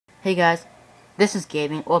Hey guys, this is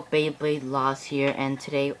Gaming or Beyblade Lost here, and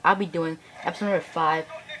today I'll be doing episode number 5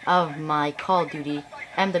 of my Call of Duty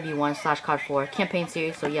MW1 / COD 4 campaign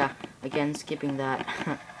series. So yeah, again skipping that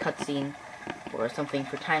cutscene or something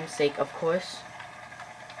for time's sake, of course.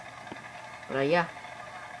 But yeah,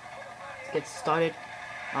 let's get started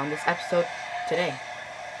on this episode today.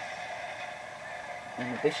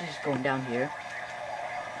 And the bitch is just going down here.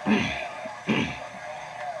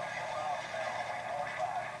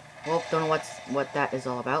 Well, don't know what that is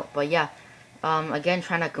all about, but yeah, again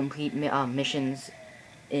trying to complete missions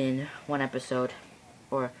in one episode,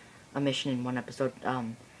 or a mission in one episode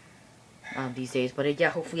these days. But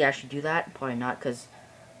yeah, hopefully I should do that. Probably not, because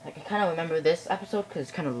I can kind of remember this episode because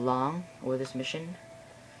it's kind of long, or this mission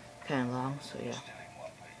kind of long. So yeah.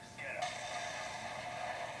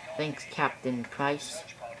 Thanks, Captain Price.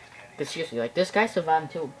 But seriously, like, this guy survived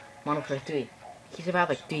until Modern Warfare 3. He survived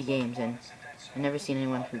like 3 games, and I've never seen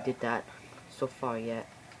anyone who did that so far yet.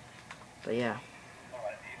 But yeah,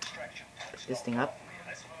 pick this thing up.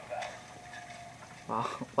 Wow,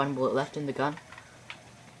 1 bullet left in the gun.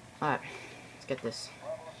 Alright, let's get this.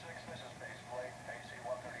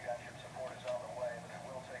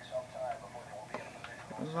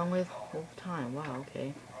 What's wrong with whole time? Wow,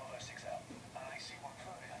 okay.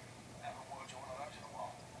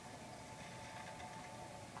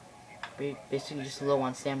 Basically just low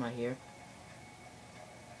on stamina here.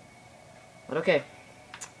 But okay,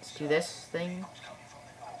 let's do this thing.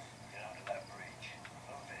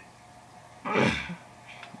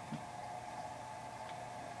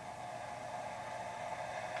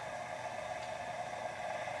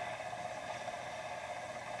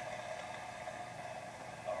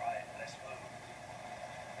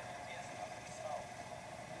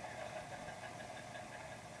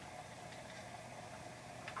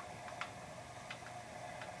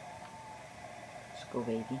 Let's go,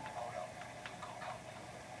 baby.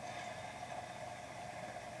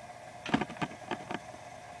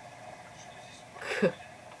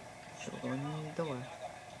 She'll go in the door.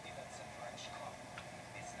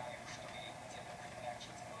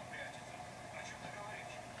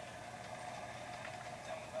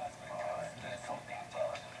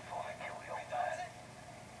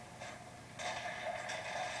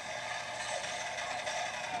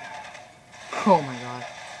 Oh my god.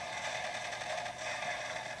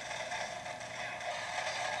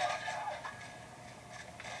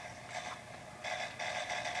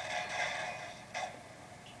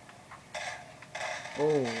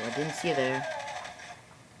 Oh, I didn't see you there.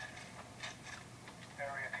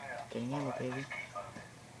 Getting ammo, baby.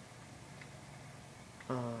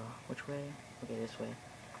 Which way? Okay, this way.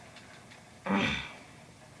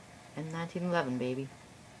 And 1911, baby.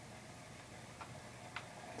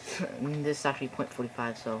 This is actually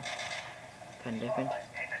 .45, so kind of different.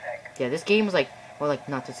 Yeah, this game was like, or like,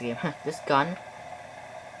 not this game. This gun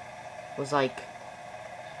was like,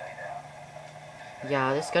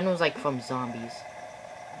 yeah, this gun was like from zombies,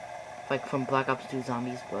 like from Black Ops 2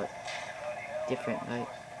 zombies, but different, right?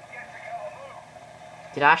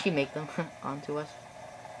 Did I actually make them onto us?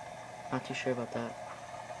 Not too sure about that.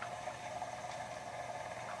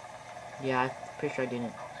 Yeah, I'm pretty sure I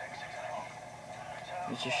didn't.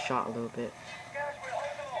 It just shot a little bit.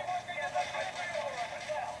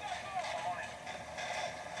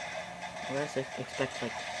 Where else I expect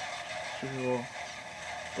like to roll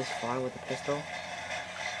this far with a pistol?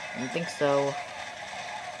 I don't think so.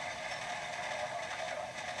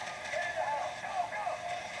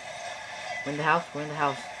 We're in the house. We're in the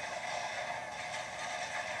house.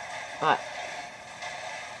 Alright.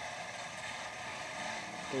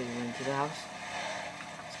 Okay, we're into the house.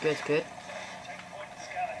 It's good. It's good.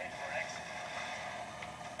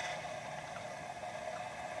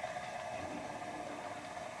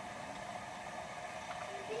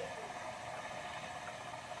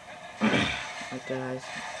 Alright, guys.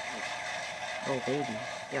 Oh, baby.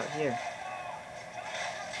 Get out here.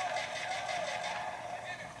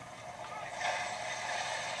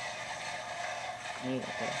 Grenade out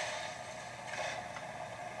there.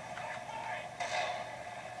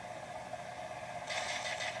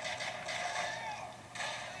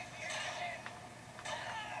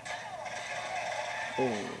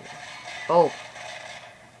 Oh. Oh.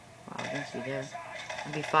 Wow, I didn't see there.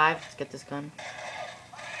 MP5, let's get this gun.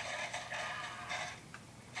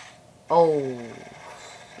 Oh.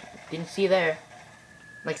 Didn't see there.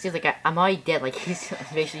 Like, seems like I'm already dead. Like, he's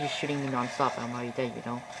basically shooting me non-stop. I'm already dead, you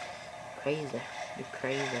know? Crazy. You're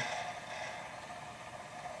crazy.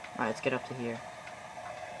 Alright, let's get up to here.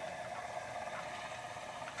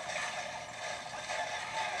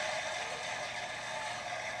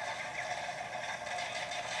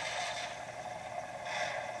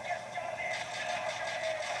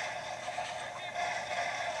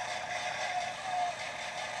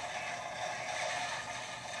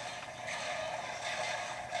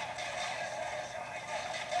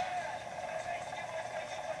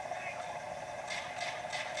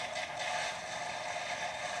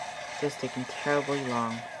 This is taking terribly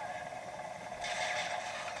long.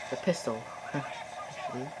 The pistol,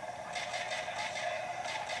 actually.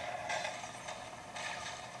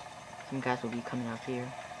 Some guys will be coming out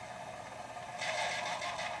here.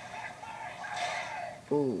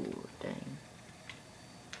 Ooh, dang.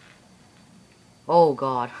 Oh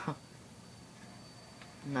god.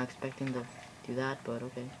 I'm not expecting to do that, but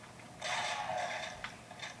okay.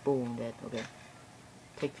 Boom, dead. Okay.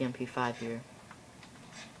 Take the MP5 here.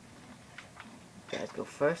 You guys go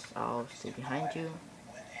first. I'll stay behind you.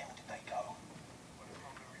 Where the hell did they go?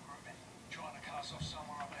 Trying to cut us off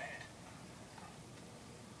somewhere up ahead.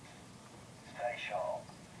 Stay sharp.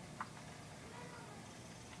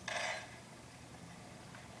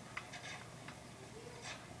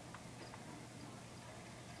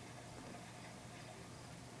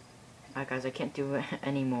 Alright guys, I can't do it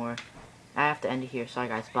anymore. I have to end it here. Sorry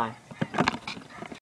guys, bye.